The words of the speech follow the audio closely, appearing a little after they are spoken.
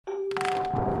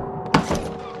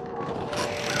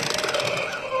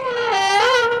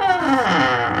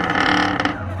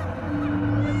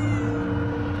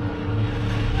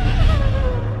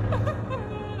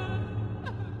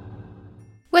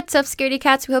What's up, Scaredy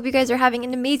Cats? We hope you guys are having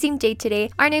an amazing day today.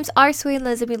 Our names are Sway and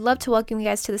Liz, and we'd love to welcome you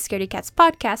guys to the Scaredy Cats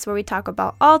podcast, where we talk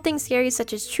about all things scary,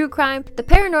 such as true crime, the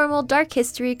paranormal, dark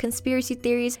history, conspiracy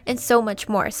theories, and so much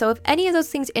more. So if any of those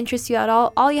things interest you at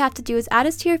all you have to do is add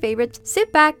us to your favorites,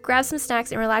 sit back, grab some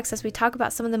snacks, and relax as we talk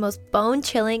about some of the most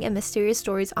bone-chilling and mysterious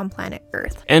stories on planet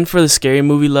Earth. And for the scary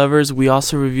movie lovers, we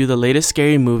also review the latest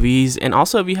scary movies. And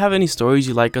also, if you have any stories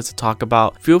you'd like us to talk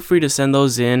about, feel free to send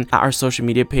those in at our social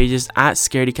media pages at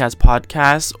Scaredy Cats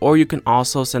Podcast, or you can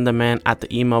also send them in at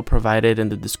the email provided in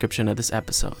the description of this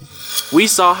episode. We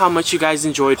saw how much you guys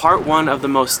enjoyed part 1 of the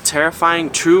most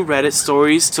terrifying true Reddit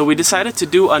stories, so we decided to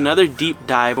do another deep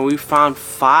dive, and we found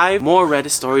 5 more Reddit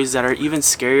stories that are even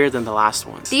scarier than the last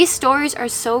ones. These stories are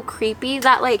so creepy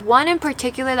that, like, one in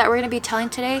particular that we're going to be telling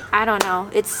today, I don't know,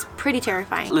 it's pretty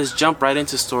terrifying. Let's jump right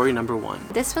into story number 1.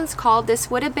 This one's called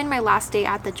 "This Would Have Been My Last Day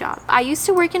at the Job." I used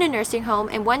to work in a nursing home,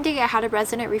 and one day I had a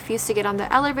resident refuse to get on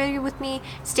the elevator with me,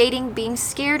 stating being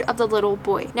scared of the little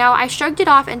boy. Now, I shrugged it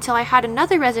off until I had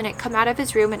another resident come out of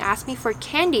his room and ask me for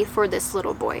candy for this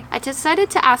little boy. I decided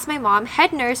to ask my mom,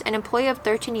 head nurse and employee of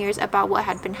 13 years, about what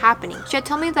had been happening. She had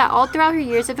told me that all throughout her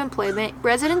years of employment,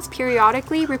 residents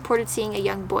periodically reported seeing a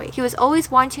young boy. He was always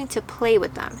wanting to play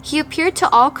with them. He appeared to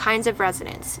all kinds of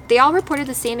residents. They all reported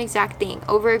the same exact thing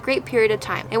over a great period of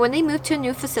time, and when they moved to a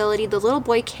new facility, the little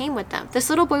boy came with them. This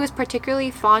little boy was particularly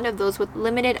fond of those with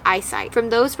limited eyesight. From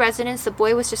those residents, the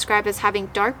boy was described as having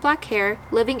dark black hair,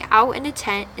 living out in a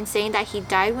tent, and saying that he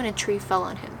died when a tree fell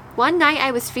on him. One night,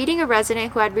 I was feeding a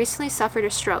resident who had recently suffered a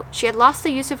stroke. She had lost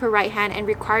the use of her right hand and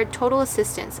required total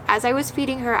assistance. As I was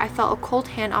feeding her, I felt a cold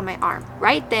hand on my arm.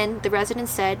 Right then, the resident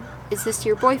said, "Is this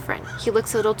your boyfriend? He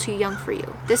looks a little too young for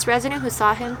you." This resident who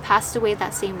saw him passed away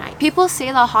that same night. People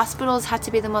say that hospitals have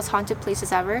to be the most haunted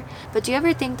places ever, but do you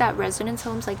ever think that residence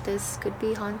homes like this could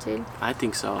be haunted? I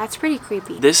think so. That's pretty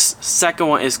creepy. This second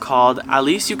one is called "At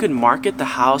Least You Could Market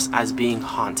the House as Being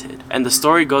Haunted." And the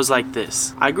story goes like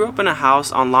this. I grew up in a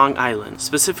house on Long Island,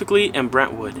 specifically in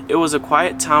Brentwood. It was a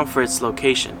quiet town for its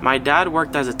location. My dad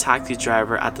worked as a taxi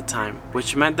driver at the time,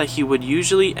 which meant that he would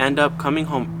usually end up coming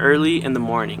home early in the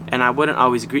morning, and I wouldn't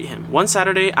always greet him. One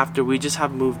Saturday, after we just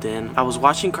have moved in, I was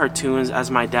watching cartoons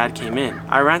as my dad came in.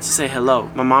 I ran to say hello.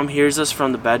 My mom hears us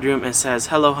from the bedroom and says,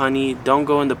 "Hello honey, don't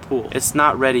go in the pool. It's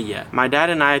not ready yet." My dad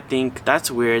and I think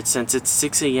that's weird since it's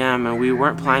 6 a.m. and we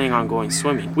weren't planning on going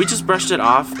swimming. We just brushed it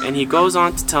off, and he goes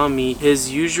on to tell me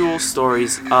his usual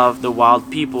stories of the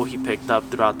wild people he picked up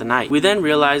throughout the night. We then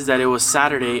realized that it was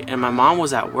Saturday and my mom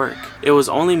was at work. It was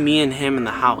only me and him in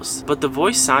the house, but the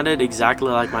voice sounded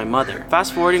exactly like my mother.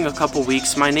 Fast forwarding a couple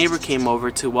weeks, my neighbor came over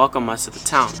to welcome us to the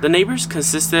town. The neighbors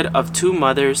consisted of 2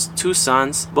 mothers, 2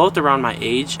 sons, both around my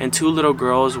age, and 2 little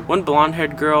girls, one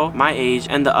blonde-haired girl my age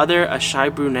and the other a shy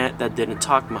brunette that didn't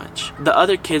talk much. The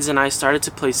other kids and I started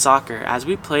to play soccer. As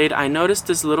we played, I noticed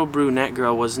this little brunette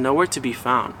girl was nowhere to be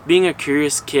found. Being a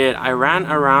curious kid, I ran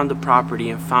around the property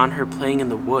and found her playing in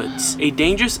the woods, a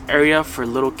dangerous area for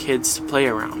little kids to play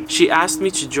around. She asked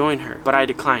me to join her, but I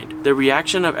declined. The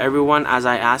reaction of everyone as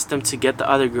I asked them to get the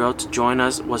other girl to join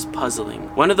us was puzzling.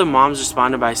 One of the moms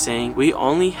responded by saying, "We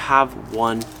only have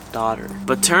one daughter."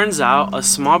 But turns out a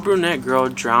small brunette girl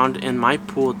drowned in my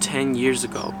pool 10 years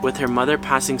ago, with her mother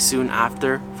passing soon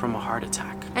after from a heart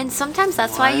attack. And sometimes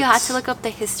that's why you have to look up the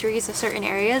histories of certain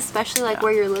areas, especially like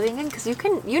where you're living in, because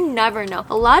you never know.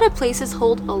 A lot of places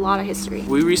hold a lot of history.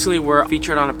 We recently were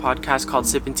featured on a podcast called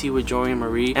Sippin' Tea with Joey and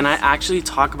Marie, and I actually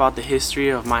talk about the history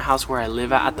of my house where I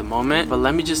live at the moment. But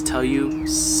let me just tell you,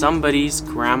 somebody's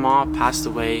grandma passed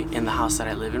away in the house that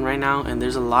I live in right now, and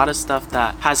there's a lot of stuff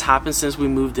that has happened since we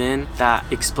moved in that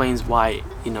explains why,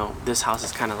 this house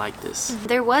is kind of like this.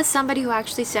 There was somebody who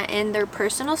actually sent in their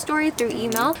personal story through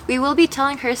email. We will be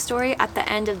telling her story at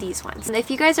the end of these ones. And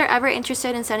if you guys are ever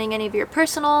interested in sending any of your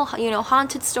personal,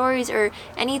 haunted stories or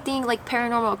anything like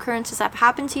paranormal occurrences that have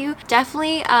happened to you,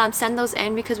 definitely send those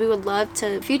in, because we would love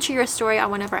to feature your story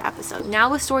on one of our episodes. Now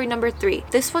with story number 3.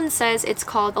 This one says it's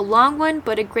called "A Long One,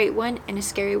 but a Great One, and a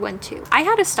Scary One Too." I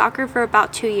had a stalker for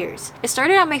about 2 years. It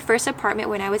started at my first apartment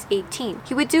when I was 18.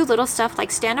 He would do little stuff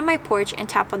like stand on my porch and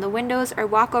tap on the windows or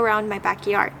walk around my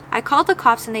backyard. I called the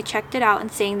cops and they checked it out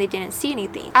and saying they didn't see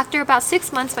anything. After about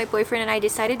 6 months, my boyfriend and I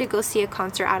decided to go see a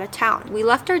concert out of town. We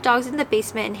left our dogs in the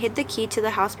basement and hid the key to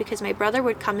the house because my brother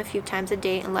would come a few times a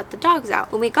day and let the dogs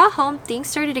out. When we got home, things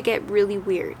started to get really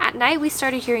weird. At night, we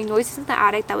started hearing noises in the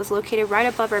attic that was located right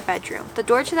above our bedroom. The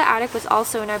door to the attic was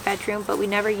also in our bedroom, but we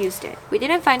never used it. We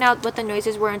didn't find out what the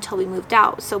noises were until we moved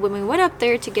out, so when we went up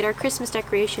there to get our Christmas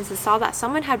decorations and saw that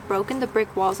someone had broken the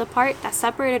brick walls apart that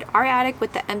separated our attic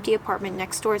with the empty apartment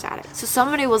next door's attic. So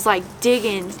somebody was like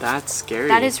digging. That's scary.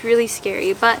 That is really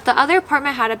scary. But the other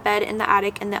apartment had a bed in the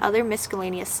attic and the other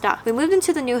miscellaneous stuff. We moved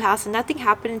into the new house and nothing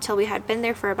happened until we had been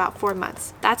there for about 4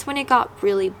 months. That's when it got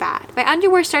really bad. My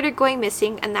underwear started going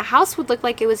missing and the house would look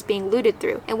like it was being looted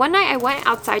through. And one night I went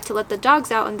outside to let the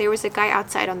dogs out and there was a guy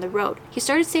outside on the road. He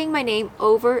started saying my name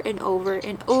over and over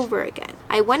and over again.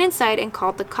 I went inside and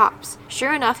called the cops.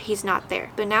 Sure enough, he's not there.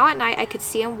 But now at night I could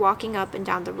see him walking up and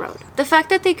down the road. The fact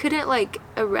that they couldn't like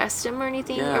arrest him or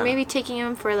anything, or maybe taking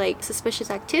him for like suspicious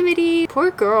activity.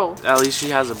 Poor girl. At least she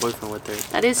has a boyfriend with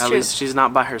her. That is true. At least she's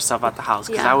not by herself at the house,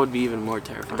 because that would be even more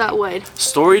terrifying. That would.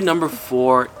 Story number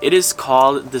 4. It is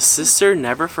called The Sister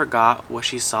Never Forgot What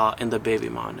She Saw in the Baby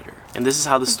Monitor. And this is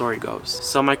how the story goes.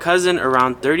 So my cousin,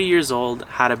 around 30 years old,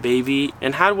 had a baby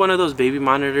and had one of those baby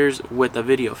monitors with a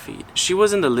video feed. She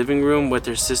was in the living room with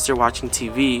her sister watching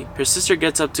TV. Her sister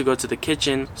gets up to go to the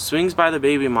kitchen, swings by the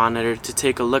baby monitor to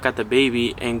take a look at the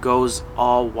baby, and goes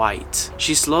all white.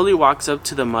 She slowly walks up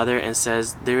to the mother and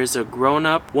says there is a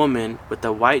grown-up woman with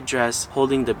a white dress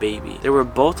holding the baby. They were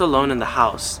both alone in the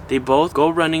house. They both go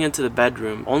running into the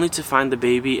bedroom, only to find the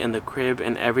baby in the crib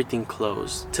and everything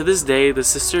closed. To this day, the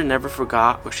sister never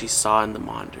forgot what she saw in the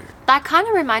monitor. That kind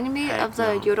of reminded me of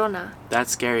the Llorona.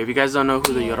 That's scary. If you guys don't know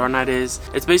who the Llorona is,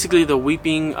 it's basically the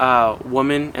weeping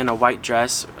woman in a white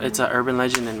dress. It's an urban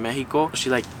legend in Mexico. She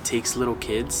like takes little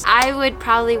kids. I would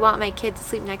probably want my kid to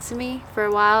sleep next to me for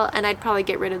a while, and I'd probably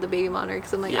get rid of the baby monitor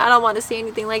because I'm like, I don't want to see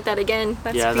anything like that again.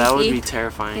 That's creepy. That would be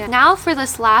terrifying. Now for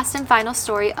this last and final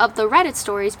story of the Reddit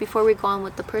stories before we go on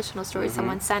with the personal stories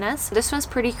someone sent us. This one's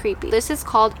pretty creepy. This is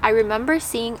called I Remember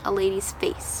Seeing a Lady's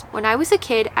Face. When I was a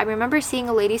kid, I remember seeing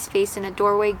a lady's face in a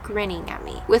doorway grinning at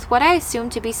me, with what I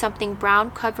assumed to be something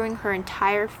brown covering her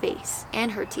entire face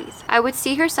and her teeth. I would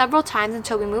see her several times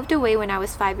until we moved away when I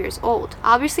was 5 years old.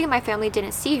 Obviously, my family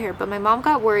didn't see her, but my mom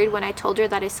got worried when I told her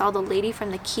that I saw the lady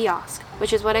from the kiosk,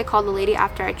 which is what I call the lady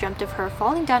after I dreamt of her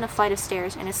falling down a flight of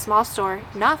stairs in a small store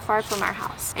not far from our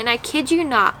house. And I kid you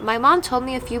not, my mom told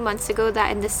me a few months ago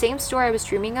that in the same store I was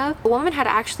dreaming of, a woman had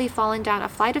actually fallen down a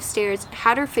flight of stairs and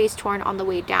had her face torn on the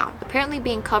way down, apparently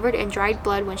being covered in dried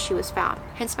blood when she was found.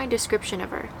 Hence my description of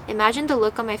her. Imagine the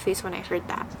look on my face when I heard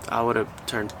that. I would have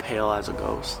turned pale as a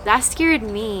ghost. That scared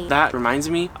me. That reminds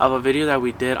me of a video that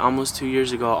we did almost 2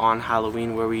 years ago on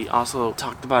Halloween, where we also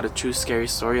talked about a true scary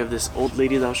story of this old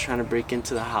lady that was trying to break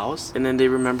into the house, and then they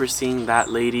remember seeing that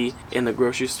lady in the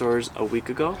grocery stores a week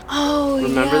ago. Oh,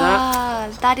 remember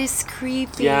that? That is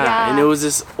creepy. Yeah, and it was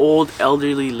this old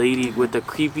elderly lady with a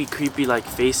creepy like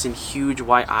face and huge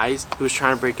white eyes who was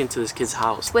trying to break into this kid's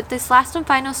house. With this last and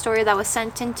final story that was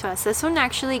sent in to us, this one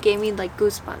actually gave me like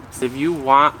goosebumps. If you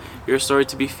want your story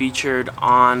to be featured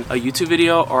on a YouTube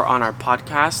video or on our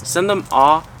podcast, send them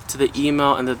all to the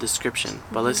email in the description.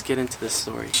 But let's get into this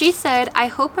story. She said, I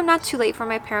hope I'm not too late for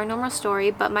my paranormal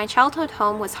story, but my childhood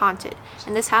home was haunted,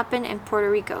 and this happened in Puerto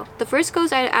Rico. The first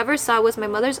ghost I ever saw was my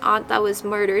mother's aunt that was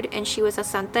murdered, and she was a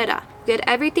santera. We had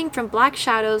everything from black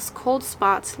shadows, cold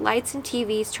spots, lights, and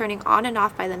TVs turning on and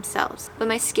off by themselves. But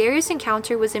my scariest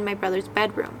encounter was in my brother's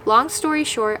bedroom. Long story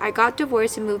short, I got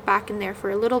divorced and moved back in there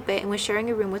for a little bit and was sharing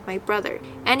a room with my brother.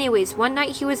 Anyways, one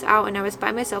night he was out and I was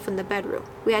by myself in the bedroom.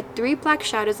 We had 3 black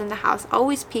shadows in the house,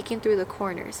 always peeking through the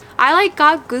corners. I like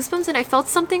got goosebumps and I felt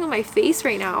something on my face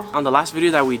right now. On the last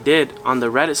video that we did on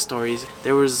the Reddit stories,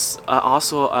 there was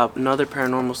also another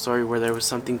paranormal story where there was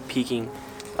something peeking.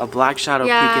 A black shadow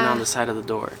peeking on the side of the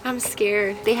door. I'm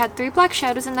scared. They had 3 black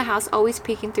shadows in the house, always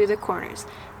peeking through the corners.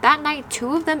 That night,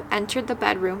 2 of them entered the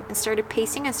bedroom and started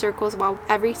pacing in circles while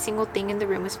every single thing in the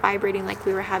room was vibrating like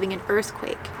we were having an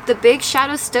earthquake. The big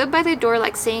shadow stood by the door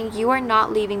like saying, "You are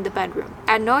not leaving the bedroom."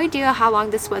 I had no idea how long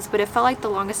this was, but it felt like the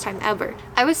longest time ever.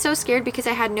 I was so scared because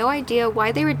I had no idea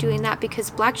why they were doing that,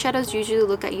 because black shadows usually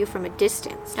look at you from a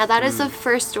distance. Now that is the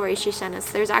first story she sent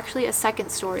us. There's actually a second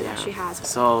story that she has.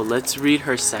 So let's read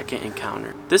her second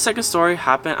encounter. This second story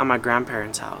happened at my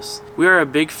grandparents' house. We are a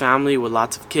big family with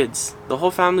lots of kids. The whole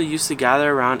family used to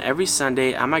gather around every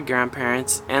Sunday at my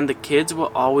grandparents', and the kids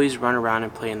will always run around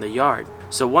and play in the yard.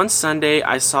 So one Sunday,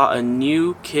 I saw a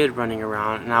new kid running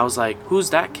around, and I was like, who's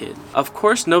that kid? Of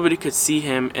course, nobody could see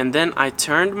him, and then I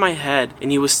turned my head,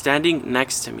 and he was standing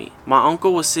next to me. My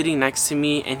uncle was sitting next to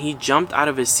me, and he jumped out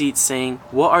of his seat saying,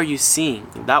 "What are you seeing?"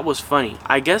 That was funny.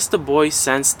 I guess the boy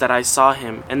sensed that I saw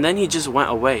him, and then he just went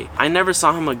away. I never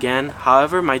saw him again.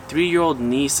 However, my 3-year-old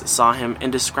niece saw him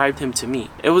and described him to me.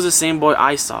 It was the same boy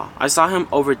I saw. I saw him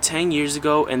over 10 years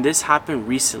ago, and this happened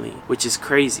recently, which is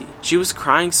crazy. She was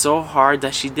crying so hard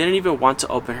that she didn't even want to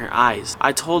open her eyes.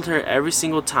 I told her every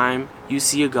single time, you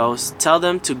see a ghost, tell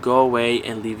them to go away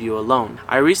and leave you alone.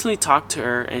 I recently talked to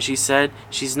her and she said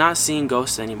she's not seeing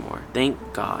ghosts anymore. Thank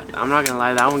God. I'm not gonna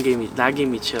lie, that gave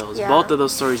me chills. Yeah. Both of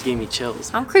those stories gave me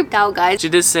chills. I'm creeped out, guys. She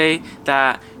did say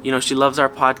that, you know, she loves our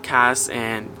podcast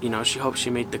and, you know, she hopes she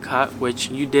made the cut, which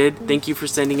you did. Thank you for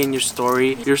sending in your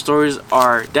story. Your stories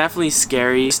are definitely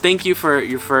scary. Just thank you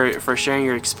for sharing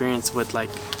your experience with like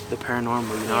the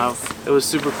paranormal, you know. Yes. It was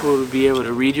super cool to be able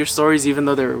to read your stories even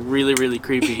though they were really, really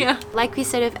creepy. Yeah. Like we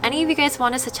said, if any of you guys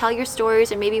want us to tell your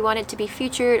stories or maybe want it to be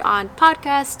featured on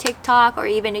podcasts, TikTok, or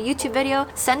even a YouTube video,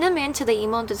 send them into the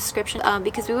email in the description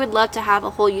because we would love to have a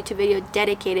whole YouTube video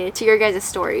dedicated to your guys'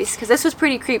 stories because this was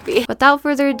pretty creepy. Without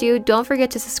further ado, don't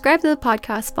forget to subscribe to the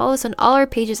podcast, follow us on all our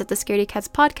pages at the Scaredy Cats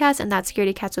podcast, and that's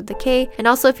Scaredy Cats with the K. And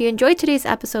also, if you enjoyed today's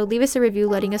episode, leave us a review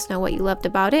letting us know what you loved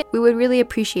about it. We would really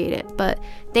appreciate it. But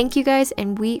thank you guys,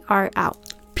 and we are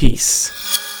out.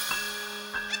 Peace.